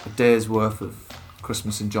day's worth of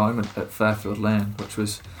Christmas enjoyment at Fairfield Lane, which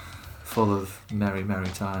was full of merry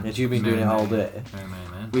times. Had you been doing it all day?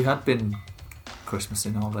 Merry. We had been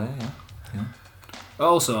Christmasing all day, yeah.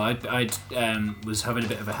 Also, I was having a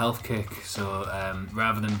bit of a health kick, so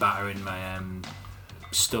rather than battering my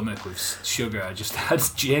stomach with sugar, I just had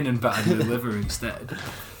gin and battered my liver instead.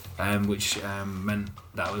 Which meant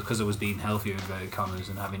that because I was being healthier, inverted commas,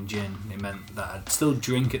 and having gin, it meant that I'd still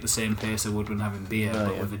drink at the same pace I would when having beer,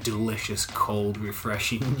 with a delicious, cold,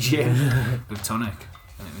 refreshing gin with tonic,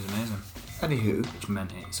 and it was amazing. Anywho, which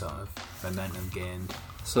meant it sort of momentum gained.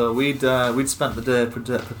 So we'd spent the day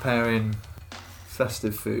preparing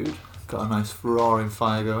festive food. Got a nice roaring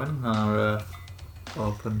fire going. Our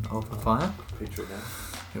open fire. Picture it now.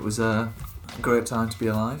 It was a great time to be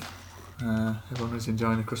alive. Everyone was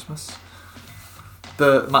enjoying the Christmas.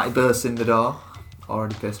 Matty burst in the door,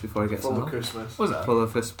 already pissed before he gets home. Full of Christmas. What was that? Full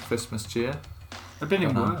of Christmas cheer. I've been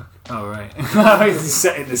in work. Oh, right. He's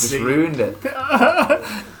setting the scene. Just ruined it.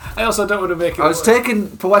 I also don't want to make it. I was taking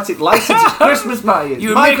poetic license. It's Christmas, Matty.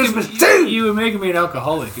 Christmas too. You were making me an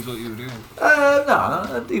alcoholic, is what you were doing.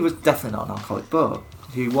 No, he was definitely not an alcoholic, but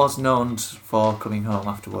he was known for coming home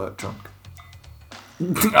after work drunk.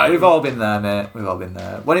 We've all been there, mate. We've all been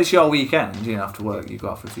there. When it's your weekend, after work, you go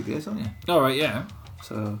out for a few beers, don't you? All right, yeah.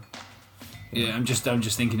 So, yeah, I'm just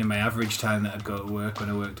thinking in my average time that I'd go to work when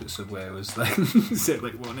I worked at Subway was like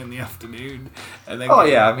 1 in the afternoon. And then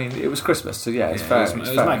I mean, it was Christmas, so it's fair. It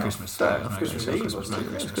was my Christmas. Christmas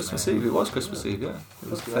Eve. It was Christmas Eve, yeah. It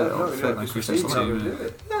was fair. My Christmas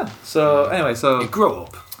Eve. Yeah. So anyway, you grow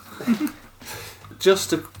up. Just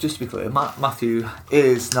to be clear, Matthew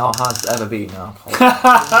has ever been an alcoholic.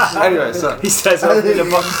 Anyway, so he says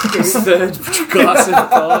his third glass of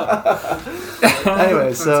port.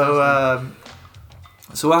 Anyway, so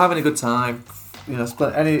we're having a good time.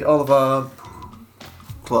 All of our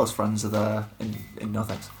close friends are there in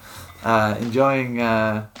nothings, enjoying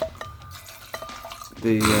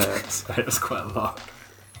Sorry, that's quite a lot.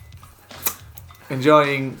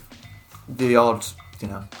 Enjoying the odd.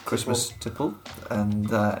 Christmas tipple, and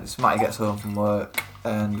Matty gets home from work,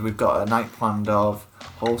 and we've got a night planned of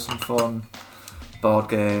wholesome fun, board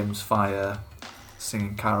games, fire,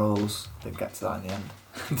 singing carols. Didn't get to that in the end.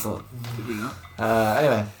 But, did we not?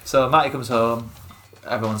 Anyway, so Matty comes home,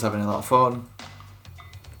 everyone's having a lot of fun.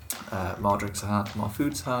 more drinks are had, more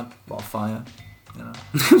food's had, more fire. You know.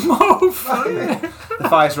 More fire. The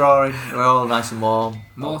fire's roaring. We're all nice and warm.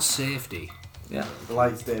 More safety. Yeah. The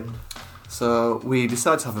lights dim. So we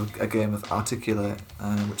decided to have a game of Articulate,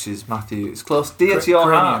 which is Matthew. It's close, dear to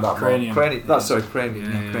your heart. Cranium. Cranium. That's sorry,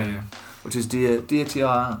 Cranium. Yeah, Cranium. Which is dear to your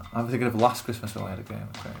heart. I'm thinking of last Christmas when we had a game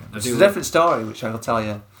of Cranium. It's a different story, which I will tell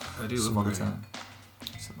you some other time.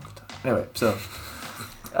 Anyway, so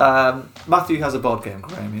Matthew has a board game,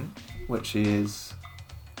 Cranium, which he is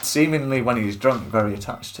seemingly, when he's drunk, very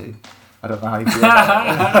attached to. I don't know how you feel about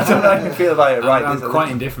it. I don't know how you feel about it, right? I'm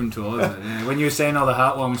quite indifferent towards it. Yeah. When you were saying all the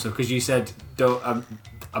heartwarming stuff, because you said,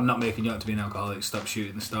 I'm not making you out to be an alcoholic, stop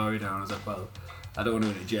shooting the story down. I was like, well, I don't want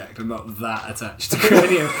to interject. I'm not that attached to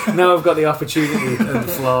Cranium. Now I've got the opportunity and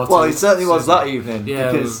the floor. Well, it certainly was that evening.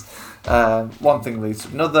 Yeah, because one thing leads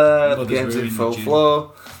to another. The game's in full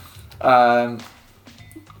flow.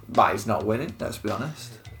 Matty's not winning, let's be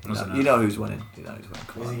honest. You know who's winning.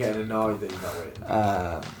 Is he getting annoyed that he's not winning?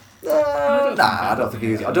 I don't think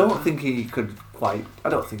he. I don't think he could quite. I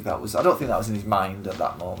don't think that was in his mind at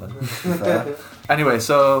that moment. Anyway,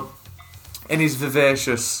 so in his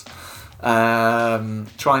vivacious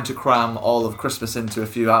trying to cram all of Christmas into a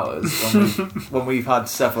few hours, when we've had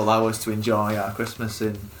several hours to enjoy our Christmas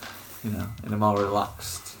in a more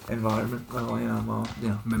relaxed environment, more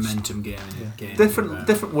momentum gaming,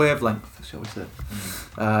 different wavelength, shall we say?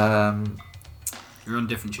 You're on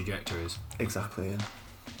different trajectories. Exactly, yeah.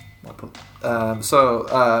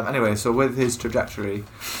 Anyway, so with his trajectory,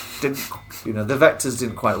 the vectors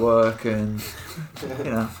didn't quite work, and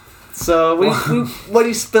so when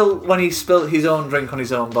he spilt his own drink on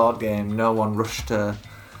his own board game, no one rushed to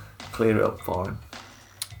clear it up for him,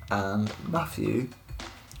 and Matthew.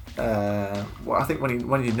 I think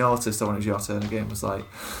when you noticed that when it was your turn again, was like,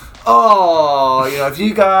 if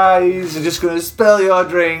you guys are just going to spill your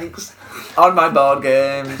drinks on my board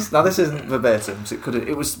games. Now this isn't verbatim, so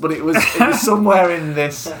it was somewhere in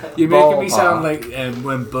this. You're making me sound like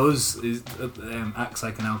when Buzz acts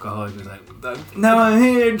like an alcoholic. He's like, now I'm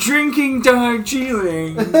here drinking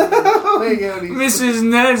Darjeeling, Mrs.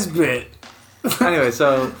 Nesbitt. Anyway,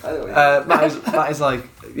 so Matt is like,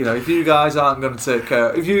 if you guys aren't going to take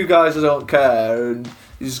care, if you guys don't care, and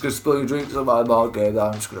you're just going to spill your drinks on my board game,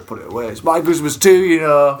 I'm just going to put it away. It's my Christmas too,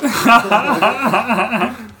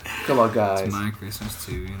 Come on, guys. It's my Christmas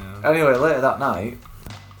too, Anyway, later that night,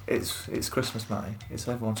 it's Christmas, Matty. It's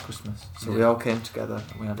everyone's Christmas. So we all came together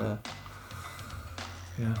and we had a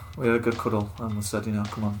good cuddle, and we said,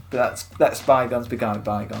 come on, let's bygones be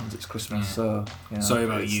bygones. It's Christmas, so sorry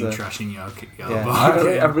about you trashing your board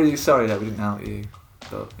game. I'm really sorry that we didn't help you,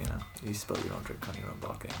 but you spilled your own drink on your own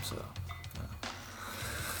board game. So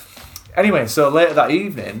anyway, so later that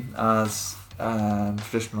evening, as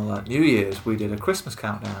traditional at New Year's, we did a Christmas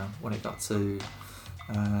countdown when it got to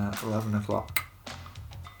 11 o'clock.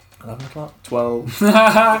 11 o'clock? 12?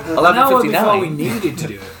 11:59. Before we needed to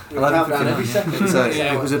do it. 11:59 every second. So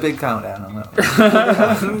it was a big countdown on that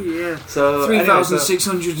one. Yeah. So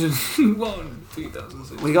 3,601.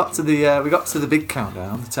 3,601. We got to the big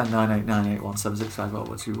countdown, the 10, 9, 8, 9, 8, 1, 7, 6, 5,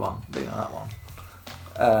 4, 2, 1. That one.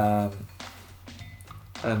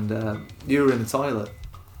 And you were in the toilet.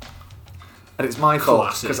 And it's my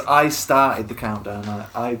fault because I started the countdown.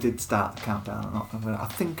 I did start the countdown. I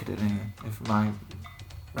think I did anyway, if my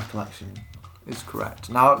recollection is correct.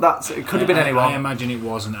 Now it could have been anyone. I imagine it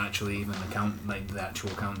wasn't actually even the actual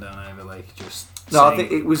countdown either. Just no, I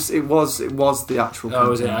think it was the actual. Oh,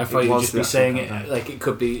 was it? I thought you'd just be saying it like it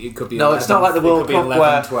could be. No, 11, it's not like the World Cup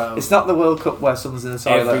 11, 12. It's not the World Cup where someone's in the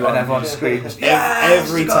toilet and everyone screams.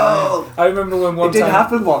 Every time. I remember when one time it did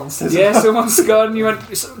happen once. Someone scored and you went.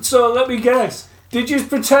 So let me guess. Did you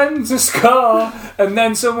pretend to score and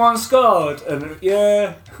then someone scored? And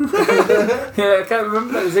I can't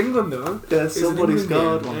remember. It was England though. Yeah, somebody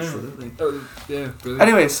scored once, didn't they? Brilliant.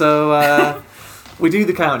 Anyway, so we do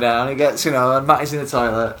the countdown. It gets, and Matt is in the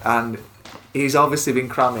toilet, and he's obviously been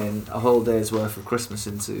cramming a whole day's worth of Christmas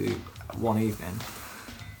into one evening.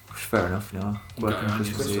 Which is fair enough, working on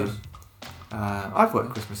Christmas Eve. I've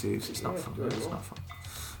worked Christmas Eve. It's not fun. It's not fun.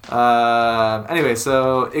 Anyway,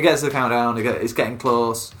 so it gets to the countdown. It's getting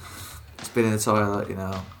close. It's been in the toilet.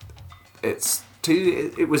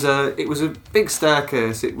 It was a big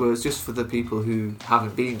staircase. It was just for the people who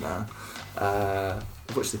haven't been there,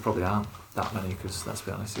 which there probably aren't that many, because let's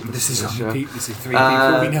be honest, this is 3 people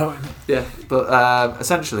we know. Yeah, but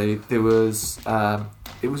essentially there was.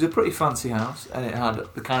 It was a pretty fancy house, and it had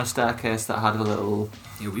the kind of staircase that had a little.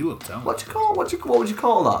 Yeah, we looked out. What would you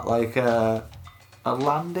call that? Like. a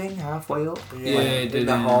landing halfway up. Yeah, in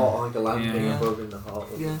the heart, like a landing above in the heart.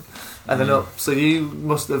 Yeah. And then up. So you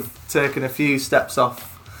must have taken a few steps off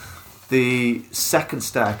the second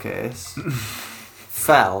staircase,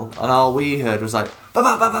 fell, and all we heard was like, ba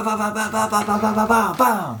ba ba ba ba ba ba ba ba ba ba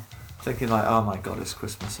ba. Thinking like, oh my god, it's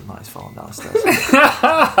Christmas and Matty's falling down the stairs.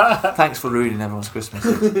 Thanks for ruining everyone's Christmas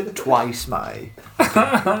twice, Matty.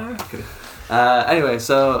 Anyway,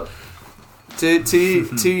 so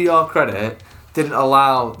to your credit, didn't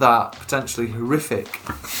allow that potentially horrific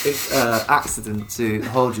accident to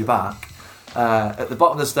hold you back. At the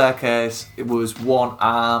bottom of the staircase, it was one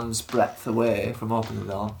arm's breadth away from opening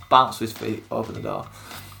the door. Bounced his feet, opened the door,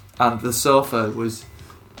 and the sofa was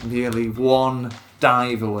nearly one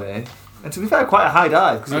dive away. And to be fair, quite a high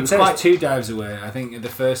dive. I'd say it's 2 dives away. I think the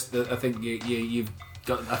first. I think you've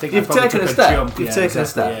got. I think you've taken a step. Jump. You've taken a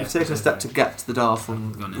step. You've taken a step to get to the door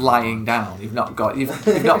from lying down. You've not got. You've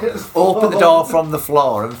not opened the door from the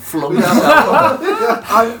floor and flung yourself.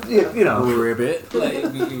 You know, we're a bit like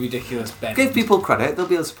ridiculous. Bend. Give people credit. They'll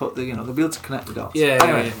be able to put the. They'll be able to connect the dots. Yeah.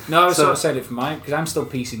 Anyway, yeah. No, I sort of said it for mine because I'm still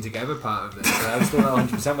piecing together part of it. So I'm still not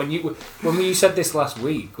 100%. When you said this last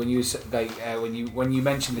week, when you when you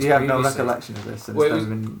mentioned this, you have no recollection of this. And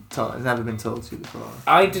it's never been told to you before.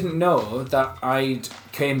 I didn't know that I'd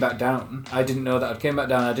came back down. I didn't know that I'd came back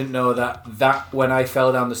down. I didn't know that when I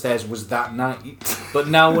fell down the stairs was that night. But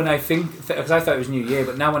now when I think, because I thought it was New Year,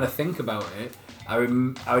 but now when I think about it, I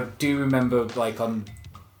do remember like on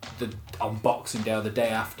Boxing Day or the day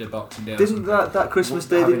after Boxing Day. Didn't that Christmas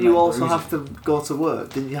Day? Didn't you also have to go to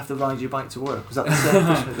work? Didn't you have to ride your bike to work? Was that the same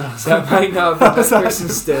Christmas? That might not have been that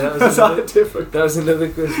Christmas Day. That was another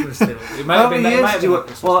Christmas Day. It might have been.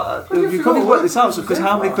 Well, you probably worked this out. Because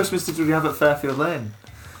how many Christmases did you have at Fairfield Lane?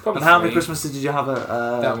 Probably and how 3. many Christmases did you have at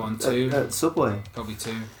that one? 2 at Subway? Probably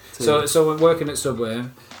 2. So working at Subway,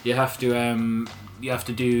 you have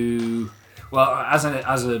to do. Well, as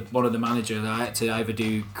one of the managers, I had to either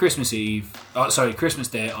do Christmas Day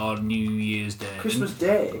or New Year's Day. Christmas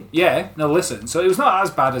Day? Yeah, no, listen. So it was not as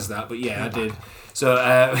bad as that, but yeah, I did. So,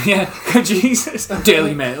 Jesus,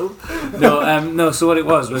 Daily Mail. No, so what it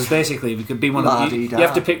was basically, we could be one of you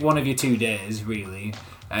have to pick one of your 2 days, really.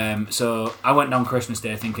 So I went on Christmas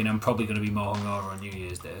Day thinking I'm probably going to be more hungover on New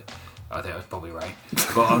Year's Day. I think I was probably right.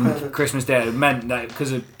 But on Christmas Day, it meant that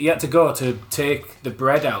because you had to go to take the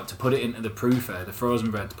bread out to put it into the proofer, the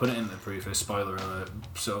frozen bread, to put it into the proofer. Spoiler alert.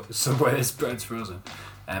 So Subway's bread's frozen.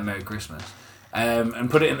 Merry Christmas.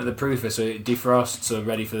 And put it into the proofer so it defrosts, so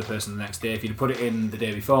ready for the person the next day. If you'd put it in the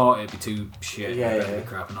day before, it'd be too shit,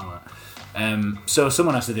 crap and all that. So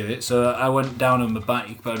someone has to do it. So I went down on my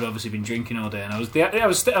bike, but I'd obviously been drinking all day, and I was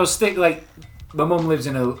like. My mum lives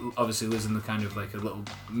in the kind of like a little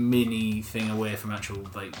mini thing away from actual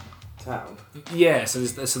like town. Yeah, so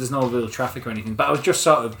there's no real traffic or anything. But I was just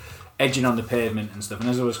sort of edging on the pavement and stuff. And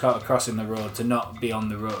as I was kind of crossing the road to not be on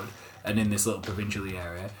the road and in this little provincially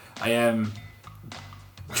area, I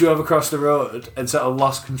drove across the road and sort of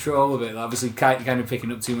lost control of it. Obviously, kind of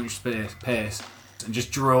picking up too much pace. And just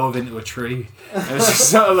drove into a tree. I was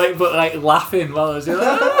just sort of like laughing while I was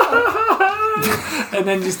and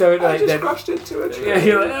then just started like then crashed into a tree. Yeah,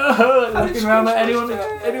 you're like looking around like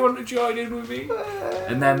anyone to join in with me.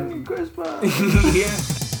 And then yeah.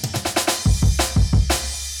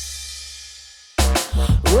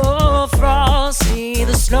 Oh, Frosty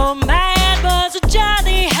the Snowman was a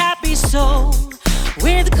jolly happy soul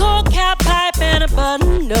with a cold cow pipe and a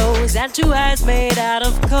button nose and 2 eyes made out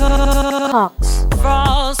of cocks.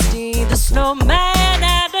 Frosty the Snowman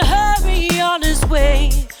had to hurry on his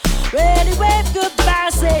way. Ready, wave goodbye,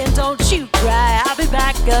 saying don't you cry, I'll be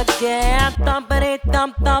back again. Thumpity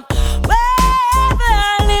thump thump. Well,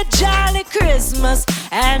 early jolly Christmas,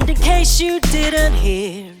 and in case you didn't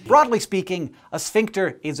hear. Broadly speaking, a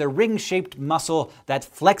sphincter is a ring-shaped muscle that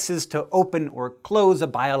flexes to open or close a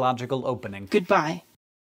biological opening. Goodbye.